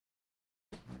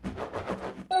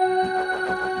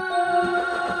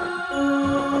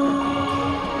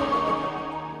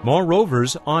More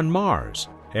rovers on Mars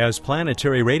as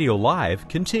Planetary Radio Live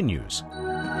continues.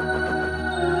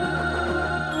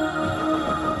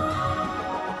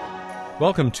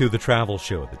 Welcome to the travel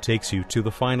show that takes you to the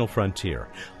final frontier.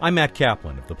 I'm Matt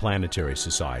Kaplan of the Planetary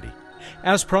Society.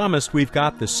 As promised, we've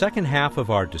got the second half of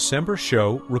our December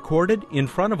show recorded in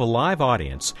front of a live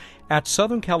audience at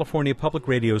Southern California Public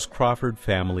Radio's Crawford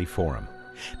Family Forum.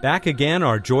 Back again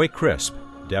are Joy Crisp,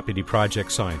 Deputy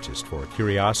Project Scientist for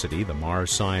Curiosity, the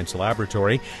Mars Science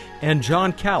Laboratory, and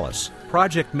John Callis,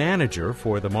 Project Manager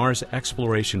for the Mars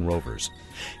Exploration Rovers.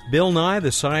 Bill Nye,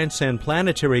 the Science and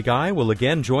Planetary Guy, will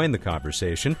again join the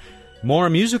conversation. More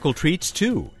musical treats,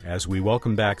 too, as we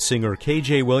welcome back singer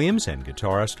K.J. Williams and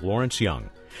guitarist Lawrence Young.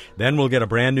 Then we'll get a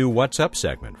brand new What's Up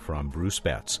segment from Bruce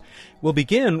Betts. We'll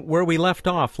begin where we left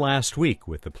off last week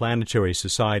with the Planetary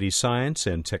Society Science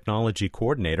and Technology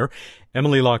Coordinator.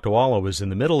 Emily Lakdawalla was in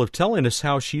the middle of telling us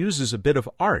how she uses a bit of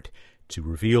art to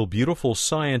reveal beautiful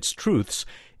science truths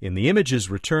in the images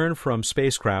returned from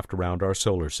spacecraft around our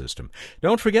solar system.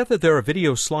 Don't forget that there are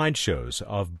video slideshows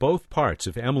of both parts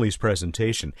of Emily's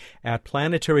presentation at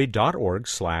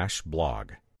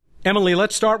planetary.org/blog. Emily,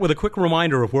 let's start with a quick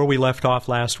reminder of where we left off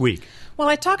last week. Well,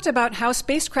 I talked about how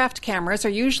spacecraft cameras are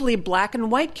usually black and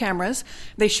white cameras.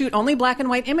 They shoot only black and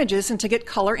white images, and to get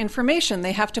color information,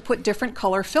 they have to put different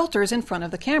color filters in front of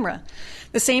the camera.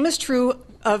 The same is true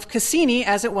of Cassini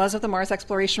as it was of the Mars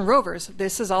Exploration Rovers.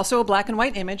 This is also a black and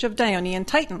white image of Dione and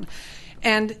Titan.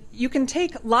 And you can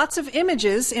take lots of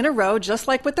images in a row, just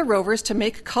like with the rovers, to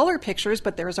make color pictures,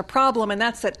 but there's a problem, and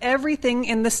that's that everything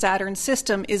in the Saturn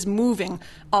system is moving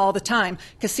all the time.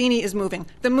 Cassini is moving.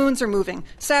 The moons are moving.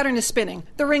 Saturn is spinning.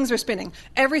 The rings are spinning.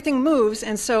 Everything moves,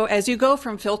 and so as you go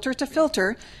from filter to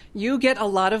filter, you get a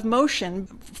lot of motion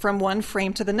from one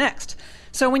frame to the next.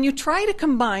 So when you try to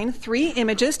combine three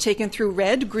images taken through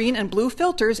red, green, and blue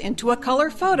filters into a color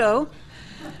photo,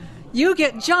 you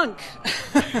get junk.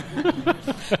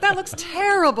 That looks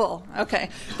terrible. Okay.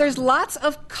 There's lots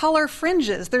of color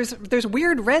fringes. There's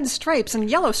weird red stripes and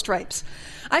yellow stripes.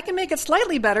 I can make it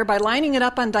slightly better by lining it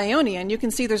up on Dione, and you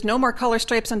can see there's no more color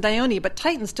stripes on Dione, but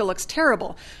Titan still looks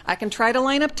terrible. I can try to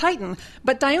line up Titan,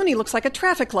 but Dione looks like a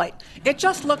traffic light. It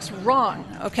just looks wrong,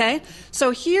 okay?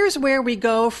 So here's where we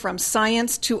go from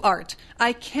science to art.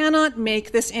 I cannot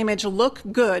make this image look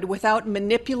good without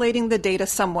manipulating the data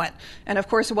somewhat. And of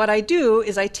course, what I do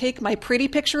is I take my pretty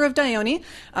picture of Dione,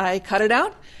 I cut it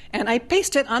out, and I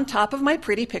paste it on top of my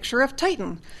pretty picture of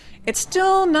Titan. It's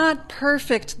still not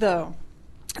perfect, though.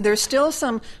 There's still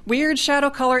some weird shadow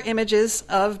color images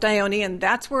of Dione, and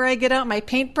that's where I get out my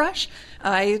paintbrush.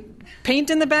 I paint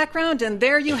in the background, and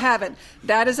there you have it.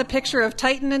 That is a picture of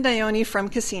Titan and Dione from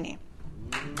Cassini.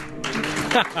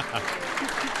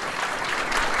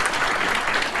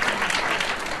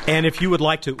 And if you would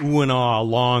like to ooh and ah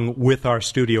along with our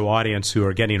studio audience who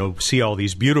are getting to see all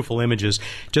these beautiful images,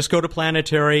 just go to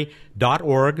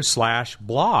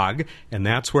planetary.org/blog, and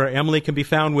that's where Emily can be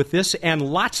found with this and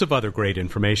lots of other great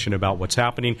information about what's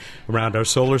happening around our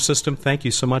solar system. Thank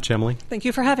you so much, Emily. Thank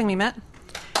you for having me, Matt.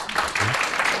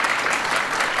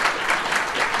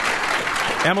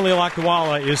 Emily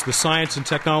Lakdawalla is the Science and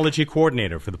Technology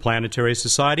Coordinator for the Planetary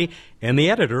Society and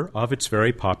the editor of its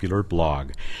very popular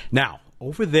blog. Now,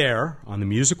 over there, on the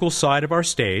musical side of our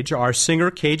stage, are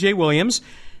singer K.J. Williams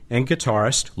and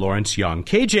guitarist Lawrence Young.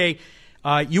 K.J.,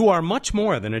 you are much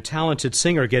more than a talented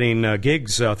singer getting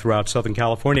gigs throughout Southern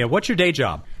California. What's your day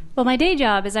job? Well, my day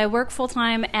job is I work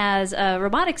full-time as a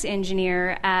robotics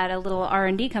engineer at a little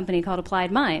R&D company called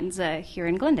Applied Minds here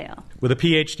in Glendale. With a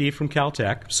Ph.D. from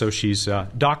Caltech, so she's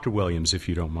Dr. Williams, if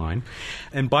you don't mind.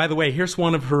 And by the way, here's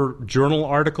one of her journal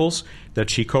articles that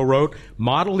she co-wrote,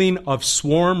 Modeling of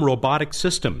Swarm Robotic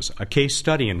Systems, a case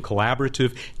study in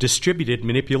collaborative distributed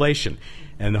manipulation.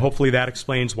 And hopefully that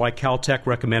explains why Caltech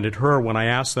recommended her when I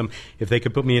asked them if they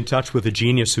could put me in touch with a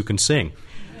genius who can sing.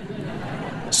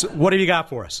 So what have you got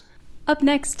for us? Up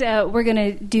next, we're going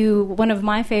to do one of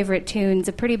my favorite tunes,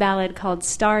 a pretty ballad called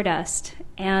Stardust.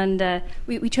 And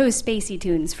we chose spacey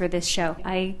tunes for this show.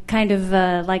 I kind of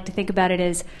like to think about it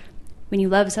as when you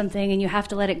love something and you have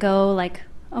to let it go, like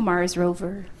a Mars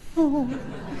rover.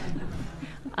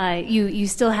 You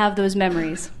still have those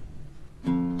memories.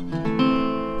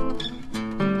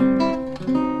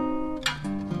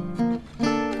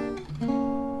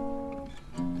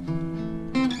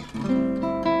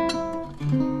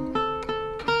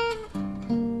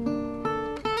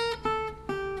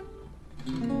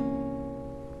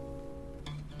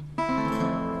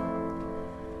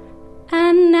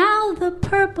 And now the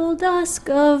purple dusk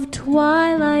of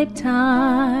twilight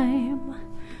time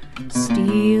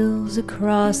steals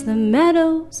across the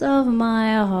meadows of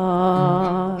my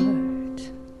heart.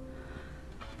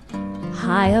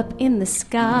 High up in the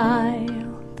sky,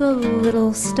 the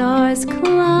little stars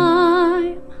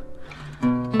climb,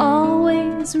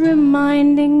 always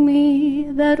reminding me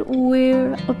that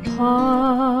we're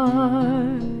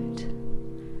apart.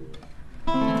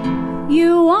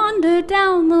 You wander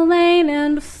down the lane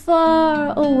and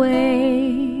far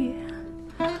away,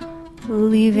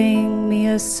 leaving me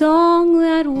a song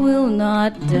that will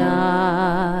not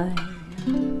die.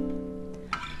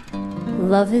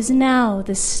 Love is now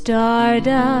the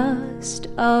stardust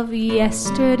of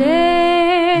yesterday,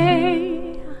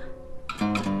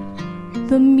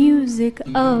 the music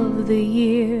of the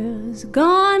years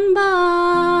gone by.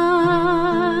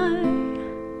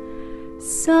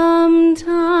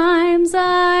 Sometimes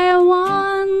I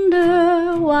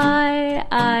wonder why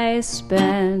I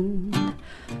spend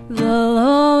the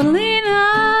lonely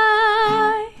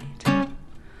night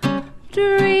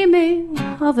dreaming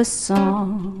of a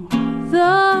song.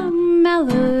 The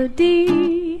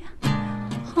melody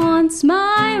haunts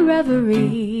my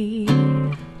reverie,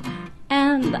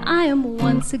 and I am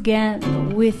once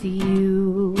again with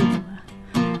you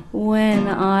when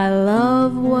our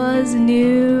love was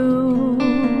new,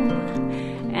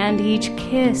 and each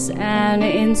kiss an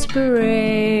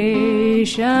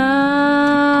inspiration.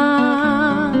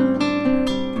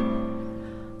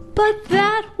 But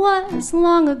that was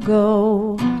long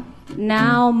ago.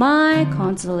 Now my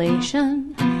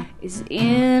consolation is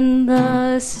in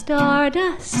the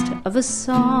stardust of a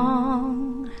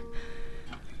song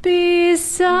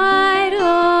beside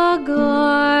a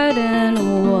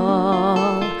garden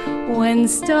wall. When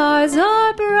stars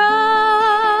are bright,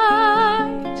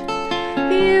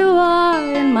 you are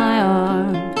in my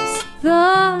arms.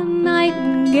 The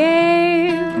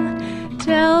nightingale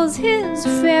tells his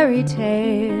fairy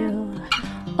tale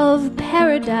of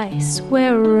paradise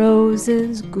where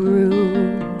roses grew.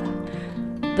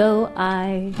 Though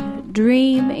I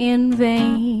dream in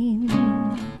vain,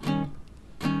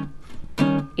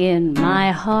 in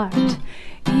my heart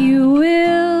you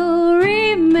will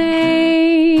remain,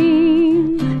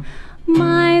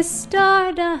 my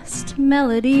stardust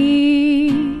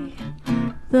melody,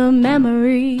 the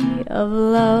memory of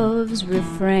love's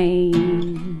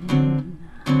refrain.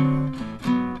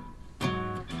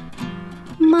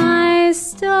 My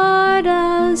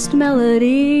stardust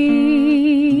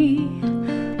melody,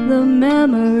 the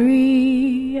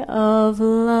memory of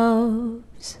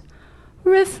love's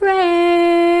refrain.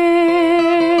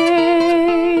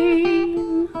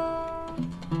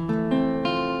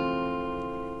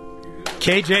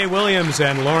 K.J. Williams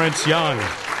and Lawrence Young.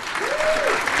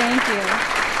 Thank you.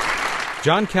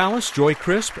 John Callis, Joy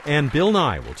Crisp, and Bill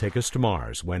Nye will take us to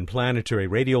Mars when Planetary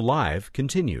Radio Live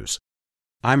continues.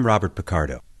 I'm Robert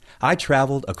Picardo. I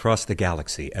traveled across the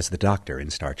galaxy as the Doctor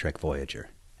in Star Trek Voyager.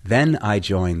 Then I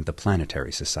joined the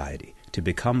Planetary Society to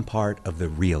become part of the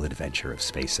real adventure of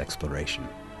space exploration.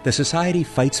 The Society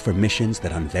fights for missions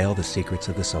that unveil the secrets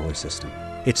of the solar system.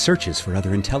 It searches for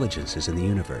other intelligences in the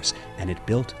universe, and it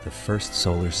built the first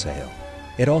solar sail.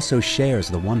 It also shares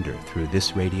the wonder through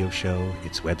this radio show,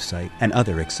 its website, and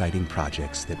other exciting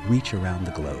projects that reach around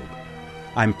the globe.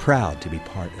 I'm proud to be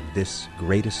part of this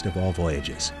greatest of all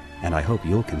voyages, and I hope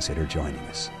you'll consider joining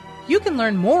us. You can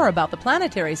learn more about the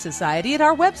Planetary Society at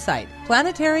our website,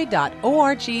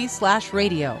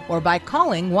 planetary.org/radio, or by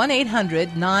calling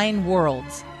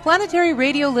 1-800-9-WORLDS. Planetary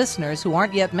Radio listeners who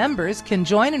aren't yet members can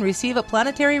join and receive a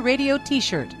Planetary Radio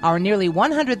t-shirt. Our nearly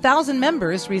 100,000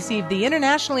 members receive the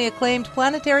internationally acclaimed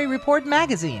Planetary Report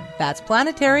magazine. That's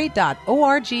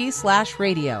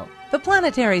planetary.org/radio. The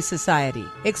Planetary Society,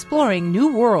 exploring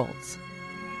new worlds.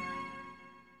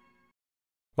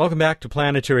 Welcome back to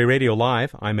Planetary Radio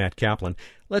Live. I'm Matt Kaplan.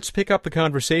 Let's pick up the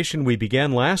conversation we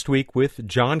began last week with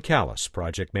John Callis,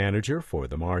 project manager for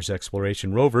the Mars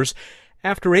Exploration Rovers.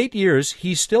 After 8 years,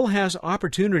 he still has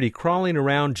opportunity crawling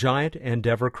around giant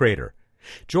Endeavour crater.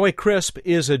 Joy Crisp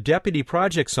is a deputy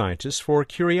project scientist for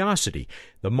Curiosity,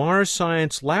 the Mars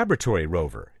Science Laboratory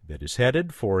rover that is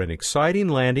headed for an exciting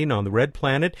landing on the Red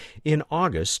Planet in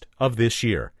August of this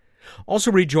year.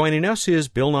 Also rejoining us is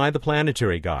Bill Nye the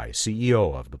Planetary Guy,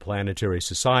 CEO of the Planetary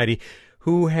Society,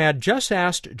 who had just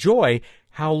asked Joy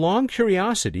how long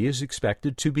Curiosity is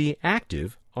expected to be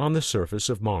active on the surface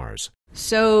of Mars.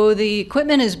 So the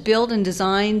equipment is built and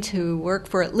designed to work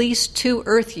for at least 2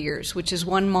 Earth years, which is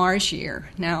 1 Mars year.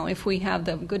 Now, if we have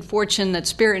the good fortune that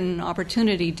Spirit and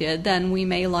Opportunity did, then we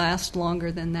may last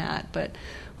longer than that. But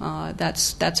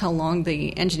that's how long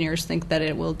the engineers think that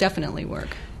it will definitely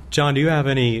work. John, do you have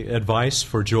any advice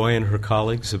for Joy and her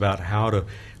colleagues about how to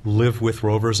live with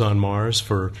rovers on Mars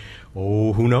for,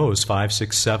 who knows, 5,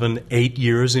 6, 7, 8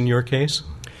 years in your case?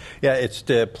 Yeah, it's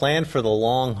the plan for the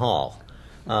long haul.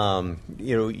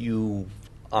 You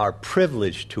are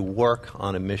privileged to work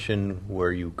on a mission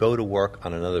where you go to work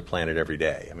on another planet every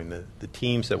day. I mean, the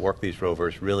teams that work these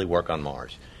rovers really work on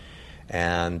Mars.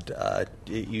 And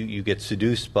you get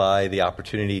seduced by the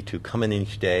opportunity to come in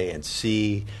each day and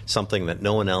see something that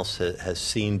no one else has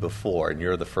seen before, and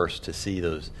you're the first to see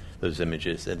those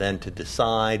images, and then to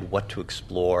decide what to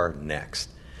explore next.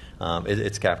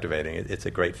 It's captivating. It's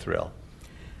a great thrill.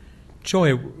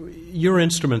 Joy, your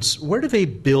instruments, where do they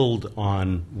build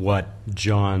on what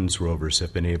John's rovers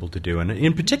have been able to do? And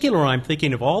in particular, I'm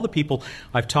thinking of all the people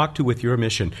I've talked to with your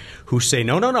mission who say,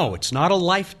 no, it's not a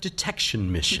life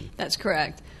detection mission. That's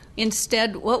correct.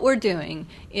 Instead, what we're doing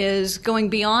is going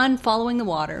beyond following the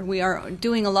water. We are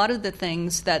doing a lot of the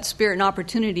things that Spirit and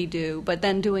Opportunity do, but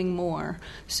then doing more.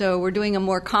 So we're doing a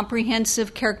more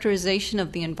comprehensive characterization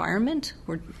of the environment.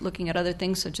 We're looking at other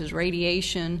things such as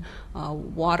radiation,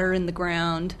 water in the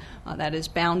ground, that is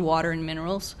bound water and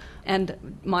minerals,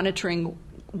 and monitoring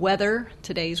weather,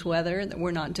 today's weather, that we're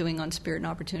not doing on Spirit and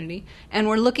Opportunity. And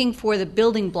we're looking for the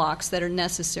building blocks that are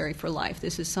necessary for life.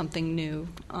 This is something new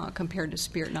compared to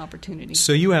Spirit and Opportunity.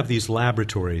 So you have these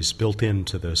laboratories built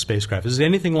into the spacecraft. Is it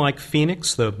anything like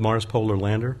Phoenix, the Mars Polar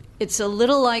Lander? It's a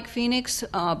little like Phoenix,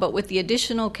 but with the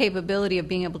additional capability of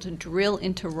being able to drill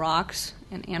into rocks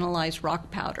and analyze rock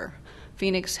powder.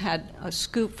 Phoenix had a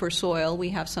scoop for soil. We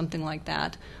have something like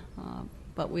that.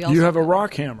 But we also You have a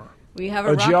rock hammer. We have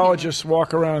a geologists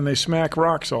walk around and they smack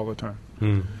rocks all the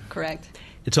time. Correct.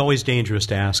 It's always dangerous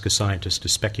to ask a scientist to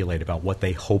speculate about what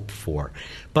they hope for.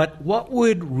 But what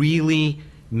would really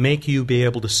make you be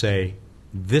able to say,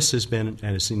 this has been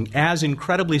as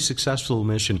incredibly successful a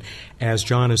mission as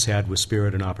John has had with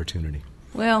Spirit and Opportunity?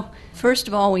 Well, first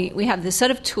of all, we have this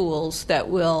set of tools that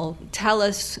will tell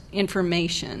us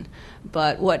information.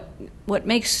 But what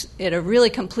makes it a really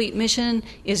complete mission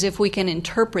is if we can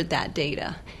interpret that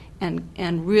data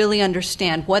and really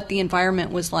understand what the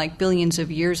environment was like billions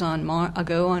of years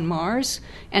ago on Mars,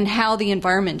 and how the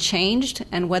environment changed,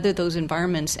 and whether those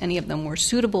environments, any of them, were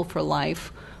suitable for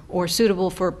life or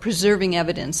suitable for preserving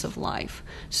evidence of life.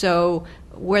 So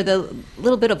where the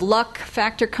little bit of luck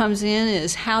factor comes in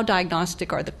is how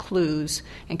diagnostic are the clues,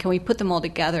 and can we put them all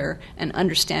together and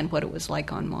understand what it was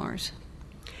like on Mars?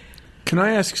 Can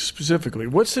I ask specifically,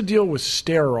 what's the deal with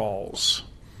sterols?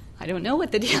 I don't know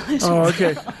what the deal is. Oh,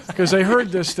 okay. Because I heard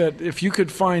this, that if you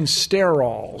could find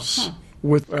sterols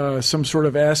with some sort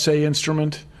of assay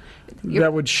instrument,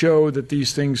 that would show that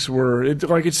these things were,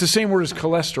 it's the same word as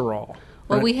cholesterol.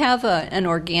 Well, right? we have an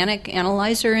organic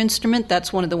analyzer instrument.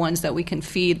 That's one of the ones that we can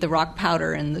feed the rock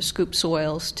powder and the scoop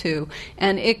soils to.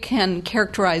 And it can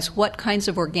characterize what kinds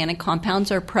of organic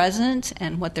compounds are present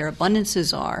and what their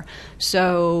abundances are.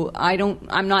 So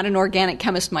I'm not an organic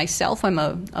chemist myself. I'm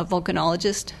a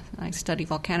volcanologist. I study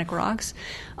volcanic rocks.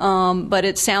 But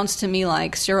it sounds to me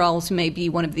like sterols may be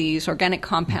one of these organic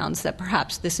compounds that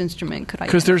perhaps this instrument could identify.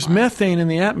 Because there's methane in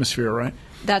the atmosphere, right?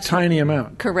 That's tiny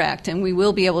amount. Correct. And we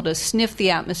will be able to sniff the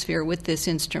atmosphere with this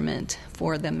instrument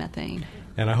for the methane.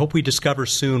 And I hope we discover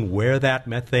soon where that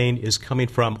methane is coming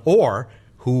from, or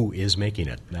who is making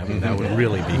it. That would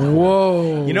really be cool.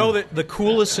 Whoa. You know, the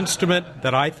coolest instrument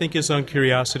that I think is on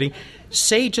Curiosity?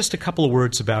 Say just a couple of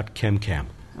words about ChemCam.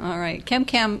 All right.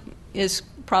 ChemCam is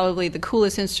probably the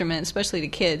coolest instrument, especially to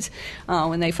kids,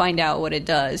 when they find out what it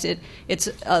does. It's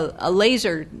a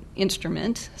laser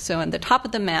instrument. So on the top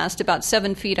of the mast, about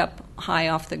 7 feet up high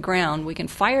off the ground, we can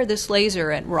fire this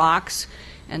laser at rocks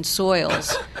and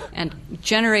soils and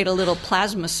generate a little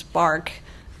plasma spark.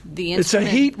 It's a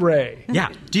heat ray. Yeah.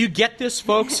 Do you get this,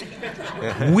 folks?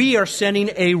 We are sending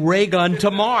a ray gun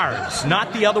to Mars,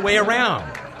 not the other way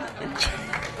around.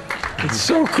 It's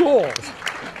so cool.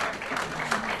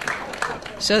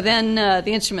 So then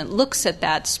the instrument looks at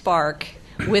that spark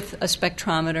with a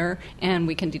spectrometer, and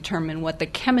we can determine what the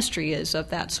chemistry is of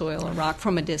that soil or rock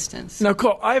from a distance. Now,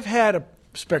 Cole, I've had a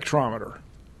spectrometer.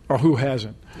 Or who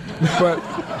hasn't? But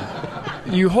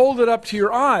you hold it up to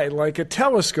your eye like a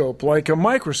telescope, like a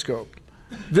microscope.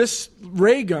 This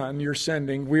ray gun we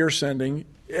are sending,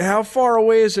 how far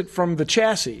away is it from the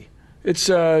chassis? It's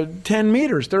 10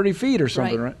 meters, 30 feet or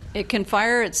something, right? It can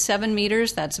fire at 7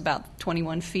 meters. That's about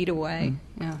 21 feet away.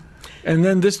 Yeah. And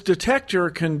then this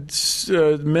detector can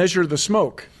measure the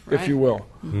smoke, if you will.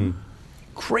 Mm.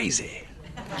 Crazy.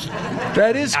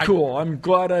 That is cool. I'm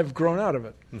glad I've grown out of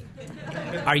it.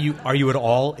 Are you at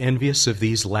all envious of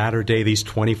these latter-day, these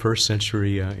 21st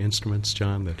century instruments,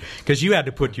 John? Because you had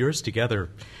to put yours together,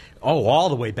 all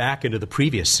the way back into the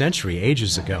previous century,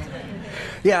 ages ago.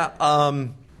 Yeah,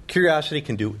 Curiosity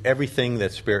can do everything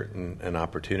that Spirit and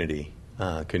Opportunity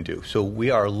can do. So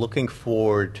we are looking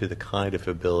forward to the kind of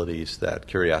abilities that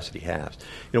Curiosity has.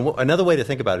 Another way to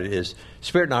think about it is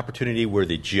Spirit and Opportunity were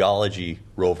the geology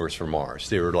rovers for Mars.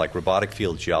 They were like robotic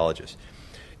field geologists.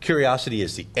 Curiosity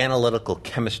is the analytical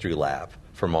chemistry lab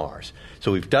for Mars.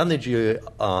 So we've done the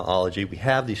geology. We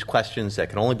have these questions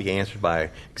that can only be answered by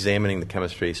examining the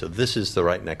chemistry. So this is the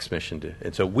right next mission.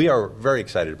 And so we are very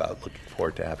excited about looking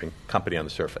forward to having company on the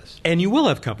surface. And you will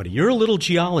have company. Your little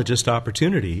geologist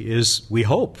opportunity is, we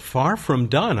hope, far from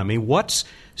done. I mean, what's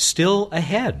still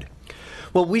ahead?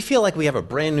 Well, we feel like we have a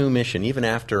brand new mission, even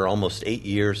after almost 8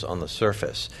 years on the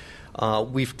surface.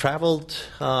 We've traveled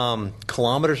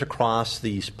kilometers across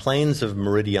these plains of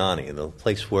Meridiani, the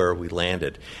place where we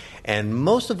landed. And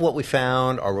most of what we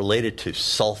found are related to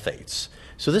sulfates.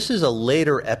 So this is a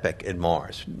later epoch in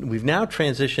Mars. We've now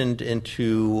transitioned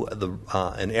into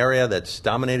an area that's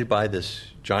dominated by this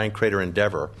giant crater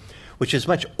Endeavour, which is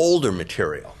much older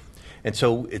material. And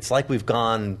so it's like we've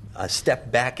gone a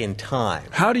step back in time.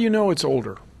 How do you know it's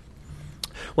older?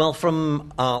 Well,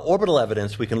 from orbital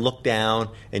evidence, we can look down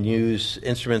and use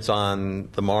instruments on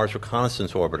the Mars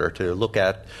Reconnaissance Orbiter to look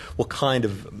at what kind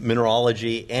of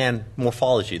mineralogy and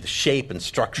morphology, the shape and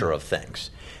structure of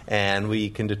things. And we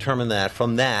can determine that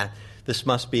from that, this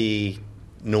must be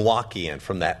Noachian,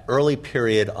 from that early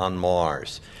period on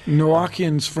Mars.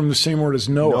 Noachian's from the same word as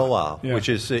Noah. Noah, yeah. Which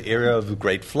is the era of the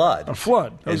Great Flood. A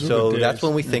flood. And so that's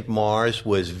when we think Mars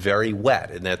was very wet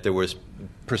and that there was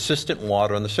persistent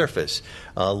water on the surface,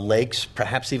 lakes,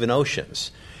 perhaps even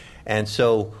oceans. And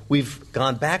so we've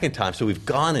gone back in time. So we've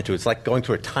gone into it's like going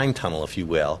through a time tunnel, if you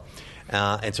will.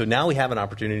 And so now we have an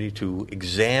opportunity to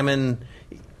examine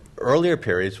earlier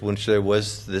periods in which there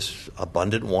was this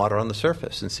abundant water on the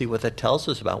surface and see what that tells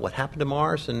us about what happened to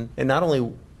Mars and not only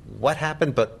what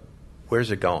happened, but where's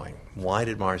it going? Why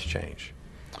did Mars change?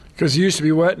 Because it used to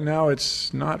be wet, and now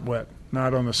it's not wet,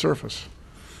 not on the surface.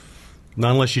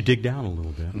 Not unless you dig down a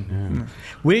little bit. Mm-hmm. Yeah.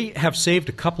 We have saved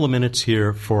a couple of minutes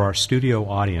here for our studio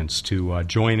audience to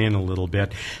join in a little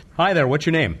bit. Hi there, what's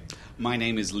your name? My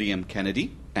name is Liam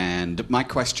Kennedy, and my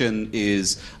question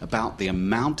is about the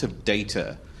amount of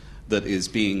data that is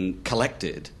being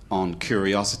collected on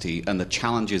Curiosity and the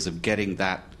challenges of getting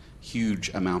that huge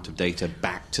amount of data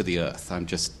back to the Earth. I'm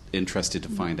just interested to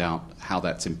find out how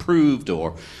that's improved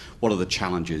or what are the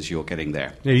challenges you're getting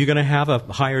there. Are you going to have a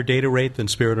higher data rate than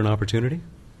Spirit and Opportunity?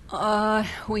 I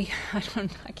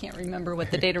can't remember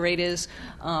what the data rate is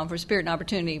for Spirit and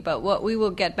Opportunity, but what we will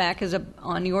get back is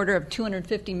on the order of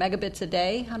 250 megabits a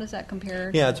day. How does that compare?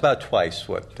 Yeah, it's about twice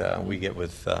what we get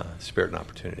with Spirit and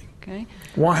Opportunity. Okay.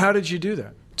 Well, how did you do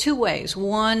that? Two ways.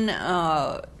 One,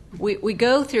 we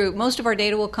go through, most of our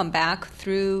data will come back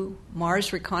through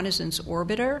Mars Reconnaissance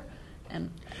Orbiter. And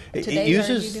today, are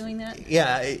you doing that?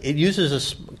 Yeah,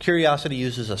 Curiosity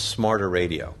uses a smarter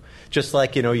radio. Just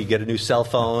like, you get a new cell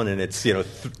phone and it's,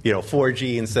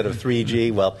 4G instead of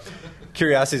 3G. Well,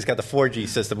 Curiosity's got the 4G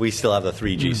system. We still have the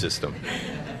 3G system.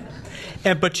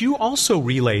 But you also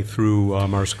relay through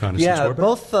Mars Reconnaissance Orbiter?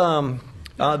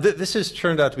 Both. This has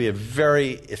turned out to be a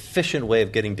very efficient way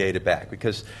of getting data back,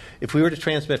 because if we were to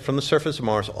transmit from the surface of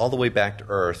Mars all the way back to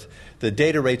Earth, the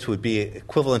data rates would be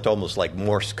equivalent to almost like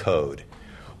Morse code.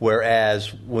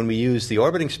 Whereas when we use the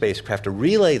orbiting spacecraft to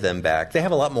relay them back, they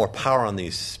have a lot more power on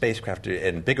these spacecraft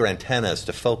and bigger antennas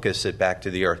to focus it back to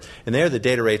the Earth. And there the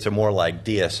data rates are more like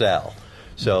DSL.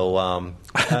 So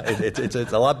it's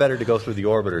a lot better to go through the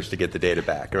orbiters to get the data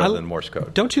back rather than Morse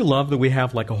code. Don't you love that we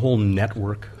have like a whole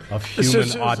network of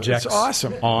human objects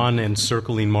on and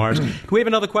circling Mars? Do we have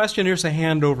another question? Here's a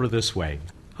hand over this way.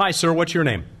 Hi, sir. What's your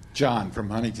name? John from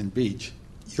Huntington Beach.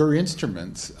 Your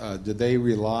instruments, did they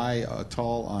rely at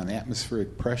all on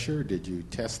atmospheric pressure? Did you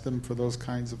test them for those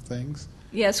kinds of things?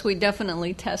 Yes, we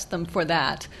definitely test them for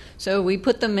that. So we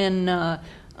put them in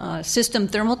system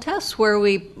thermal tests where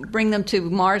we bring them to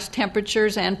Mars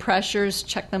temperatures and pressures,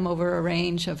 check them over a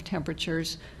range of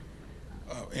temperatures.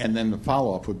 And then the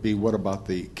follow-up would be, what about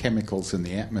the chemicals in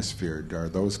the atmosphere? Are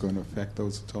those going to affect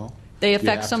those at all? They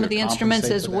affect some of the instruments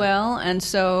as well, and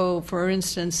so, for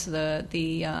instance,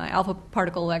 the alpha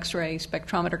particle X-ray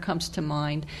spectrometer comes to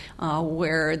mind,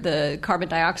 where the carbon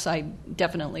dioxide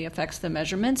definitely affects the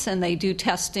measurements, and they do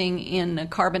testing in a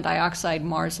carbon dioxide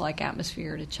Mars-like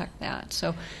atmosphere to check that.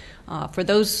 So, for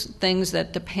those things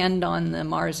that depend on the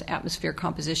Mars atmosphere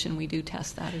composition, we do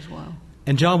test that as well.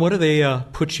 And John, what do they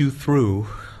put you through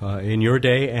in your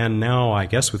day and now, I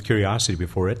guess, with Curiosity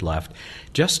before it left,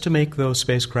 just to make those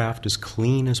spacecraft as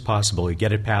clean as possible? You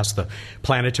get it past the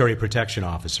Planetary Protection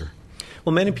Officer.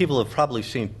 Well, many people have probably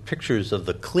seen pictures of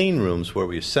the clean rooms where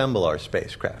we assemble our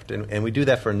spacecraft, and we do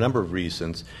that for a number of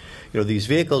reasons. These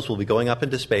vehicles will be going up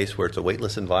into space where it's a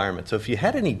weightless environment. So if you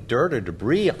had any dirt or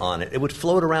debris on it, it would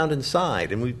float around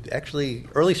inside, and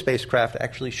early spacecraft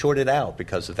actually shorted out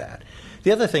because of that.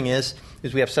 The other thing is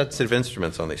we have sensitive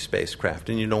instruments on these spacecraft,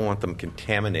 and you don't want them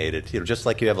contaminated. Just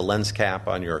like you have a lens cap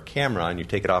on your camera and you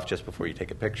take it off just before you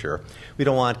take a picture, we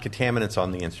don't want contaminants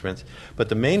on the instruments. But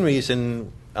the main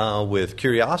reason with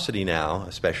Curiosity now,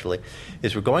 especially,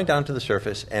 is we're going down to the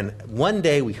surface, and one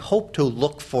day we hope to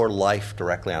look for life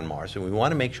directly on Mars, and we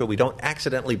want to make sure we don't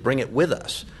accidentally bring it with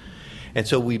us. And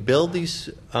so we build these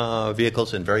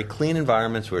vehicles in very clean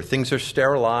environments where things are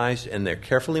sterilized and they're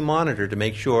carefully monitored to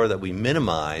make sure that we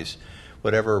minimize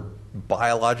whatever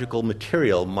biological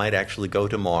material might actually go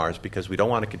to Mars, because we don't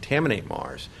want to contaminate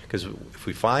Mars. Because if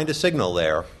we find a signal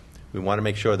there, we want to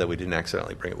make sure that we didn't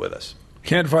accidentally bring it with us.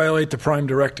 Can't violate the Prime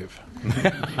Directive.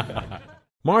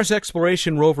 Mars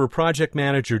Exploration Rover Project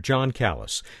Manager John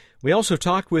Callis. We also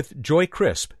talked with Joy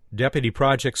Crisp, Deputy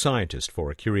Project Scientist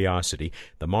for Curiosity,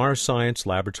 the Mars Science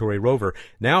Laboratory rover,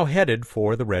 now headed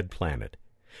for the Red Planet.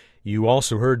 You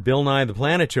also heard Bill Nye the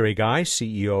Planetary Guy,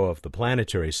 CEO of the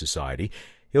Planetary Society.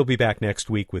 He'll be back next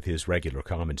week with his regular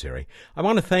commentary. I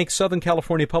want to thank Southern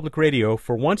California Public Radio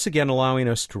for once again allowing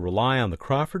us to rely on the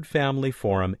Crawford Family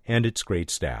Forum and its great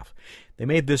staff. They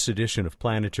made this edition of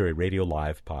Planetary Radio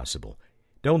Live possible.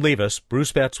 Don't leave us.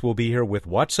 Bruce Betts will be here with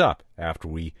What's Up after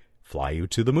we fly you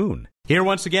to the moon. Here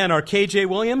once again are KJ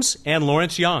Williams and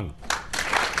Lawrence Young.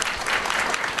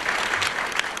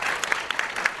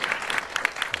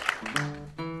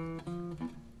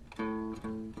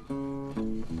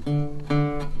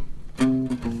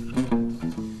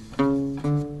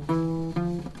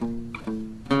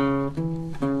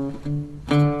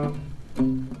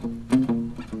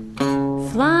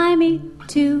 Fly me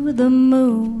to the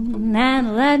moon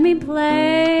and let me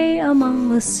play among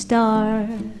the stars.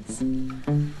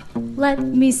 Let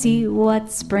me see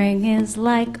what spring is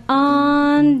like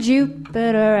on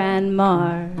Jupiter and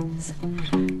Mars.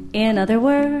 In other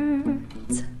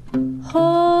words,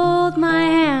 hold my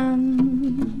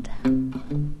hand.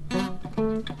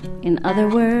 In other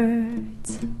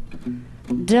words,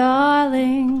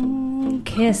 darling,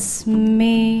 kiss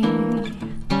me.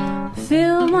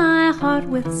 Fill my heart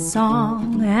with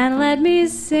song and let me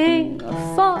sing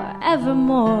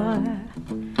forevermore.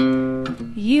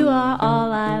 You are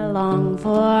all I long for,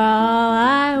 all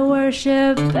I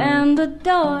worship and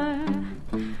adore.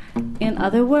 In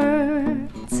other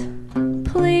words,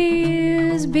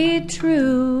 please be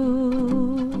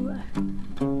true.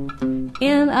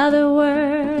 In other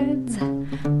words,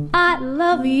 I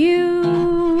love you.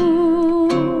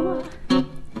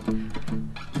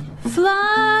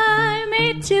 Fly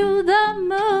me to the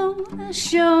moon,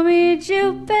 show me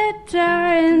Jupiter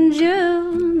in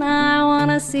June. I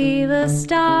wanna see the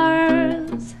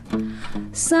stars,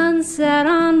 sunset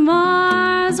on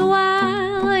Mars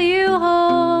while you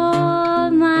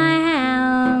hold my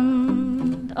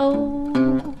hand. Oh,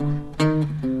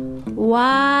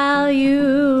 while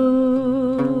you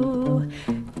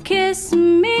kiss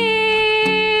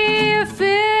me, fill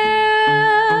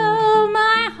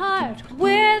my heart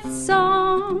with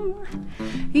song.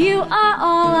 You are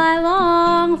all I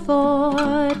long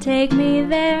for, take me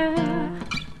there.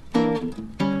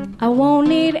 I won't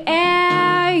need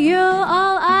air, you're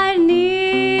all I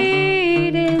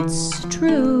need, it's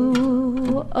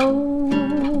true.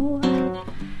 Oh,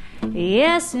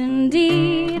 yes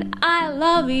indeed, I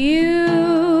love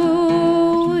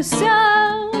you.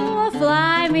 So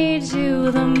fly me to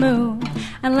the moon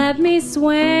and let me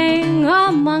swing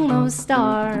among those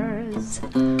stars.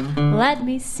 Let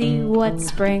me see what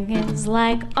spring is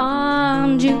like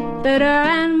on Jupiter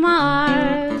and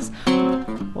Mars.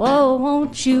 Oh,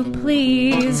 won't you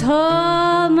please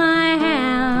hold my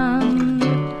hand?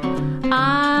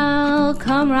 I'll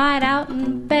come right out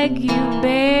and beg you,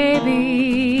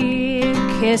 baby,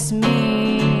 kiss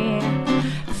me.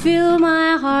 Fill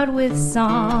my heart with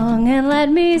song and let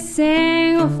me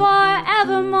sing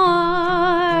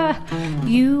forevermore.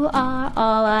 You are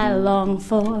all I long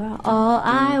for, all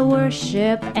I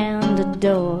worship and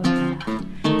adore.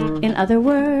 In other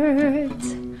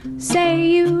words, say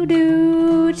you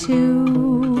do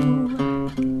too.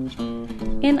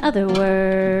 In other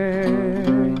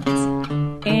words,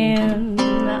 in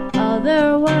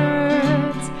other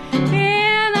words,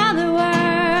 in other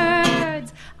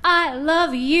words, I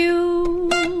love you.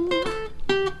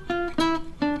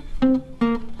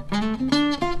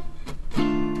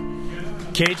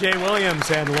 KJ Williams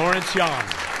and Lawrence Young.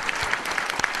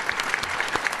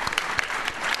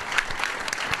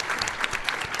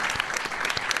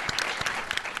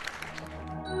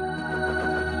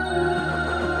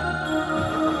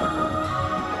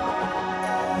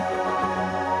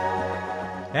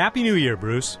 Happy New Year,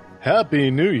 Bruce. Happy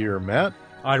New Year, Matt.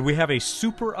 All right, we have a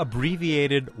super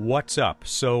abbreviated What's Up.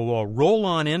 So roll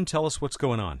on in. Tell us what's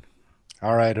going on.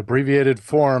 All right, abbreviated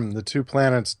form. The two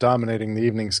planets dominating the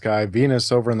evening sky.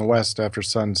 Venus over in the west after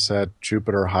sunset.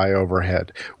 Jupiter high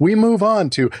overhead. We move on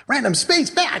to Random Space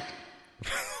Fact.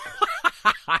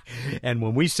 And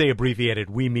when we say abbreviated,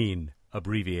 we mean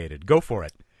abbreviated. Go for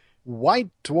it. White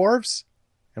dwarfs,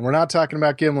 and we're not talking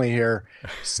about Gimli here,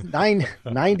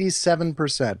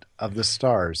 97% of the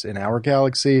stars in our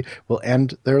galaxy will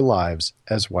end their lives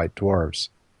as white dwarfs.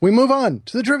 We move on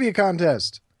to the trivia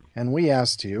contest, and we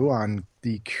asked you on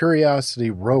the Curiosity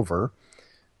rover.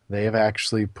 They have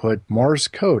actually put Morse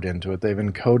code into it. They've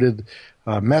encoded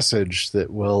a message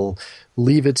that will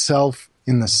leave itself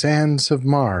in the sands of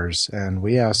Mars, and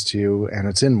we asked you, and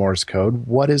it's in Morse code,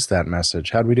 what is that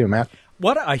message? How'd we do, Matt?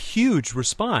 What a huge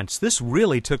response. This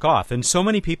really took off, and so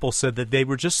many people said that they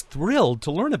were just thrilled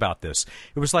to learn about this.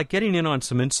 It was like getting in on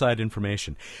some inside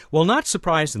information. Well, not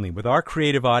surprisingly, with our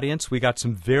creative audience, we got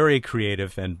some very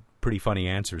creative and pretty funny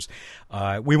answers.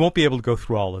 We won't be able to go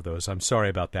through all of those. I'm sorry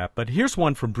about that. But here's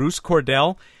one from Bruce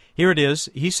Cordell. Here it is.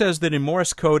 He says that in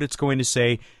Morse code it's going to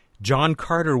say, John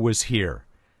Carter was here.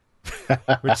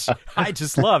 Which I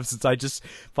just love since I just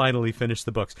finally finished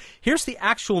the books. Here's the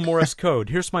actual Morse code.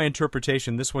 Here's my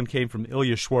interpretation. This one came from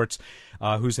Ilya Schwartz,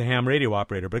 who's a ham radio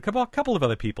operator, but a couple of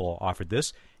other people offered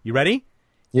this. You ready?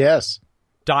 Yes.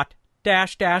 Dot,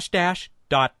 dash, dash, dash,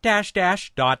 dot, dash,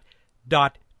 dash, dot,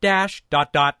 dash,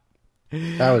 dot, dot.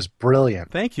 That was brilliant.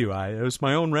 Thank you. It was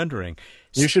my own rendering.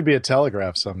 You should be a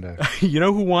telegraph someday. You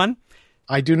know who won?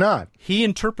 I do not. He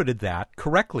interpreted that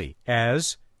correctly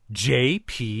as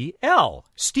JPL.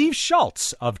 Steve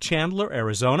Schultz of Chandler,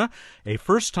 Arizona, a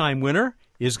first-time winner,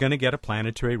 is going to get a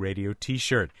Planetary Radio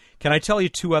T-shirt. Can I tell you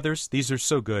two others? These are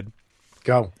so good.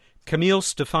 Go. Kamil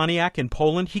Stefaniak in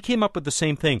Poland, he came up with the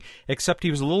same thing, except he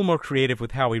was a little more creative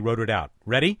with how he wrote it out.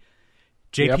 Ready?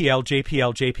 JPL,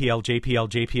 JPL, JPL, JPL,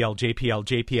 JPL, JPL,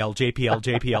 JPL, JPL,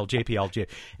 JPL, JPL,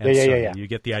 and so you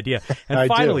get the idea. And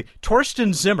finally,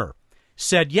 Torsten Zimmer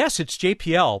said, yes, it's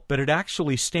JPL, but it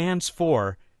actually stands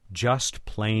for Just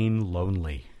Plain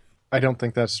Lonely. I don't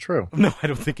think that's true. No, I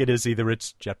don't think it is either.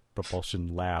 It's Jet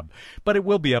Propulsion Lab. But it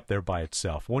will be up there by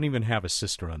itself. Won't even have a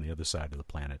sister on the other side of the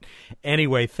planet.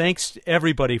 Anyway, thanks to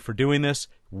everybody for doing this.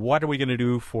 What are we going to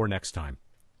do for next time?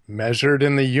 Measured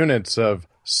in the units of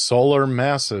solar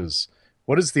masses,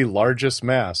 what is the largest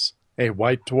mass a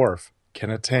white dwarf can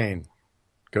attain?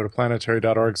 Go to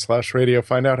planetary.org/radio,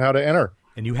 find out how to enter.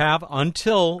 And you have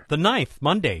until the 9th,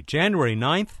 Monday, January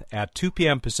 9th at 2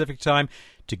 p.m. Pacific time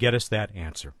to get us that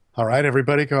answer. All right,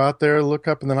 everybody, go out there, look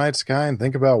up in the night sky, and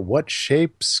think about what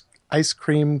shapes ice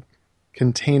cream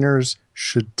containers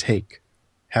should take.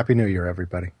 Happy New Year,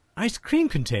 everybody. Ice cream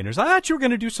containers. I thought you were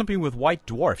going to do something with white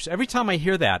dwarfs. Every time I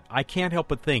hear that, I can't help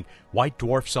but think white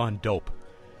dwarfs on dope.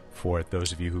 For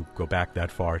those of you who go back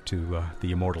that far to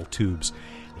the immortal tubes.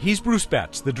 He's Bruce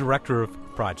Betts, the Director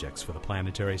of Projects for the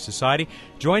Planetary Society.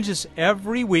 Joins us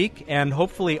every week and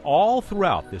hopefully all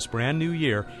throughout this brand new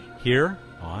year here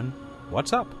on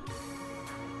What's Up?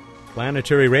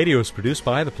 Planetary Radio is produced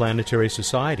by the Planetary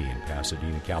Society in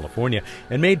Pasadena, California,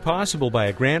 and made possible by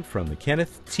a grant from the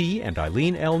Kenneth T. and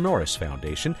Eileen L. Norris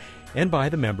Foundation and by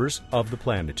the members of the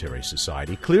Planetary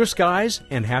Society. Clear skies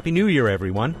and Happy New Year,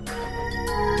 everyone.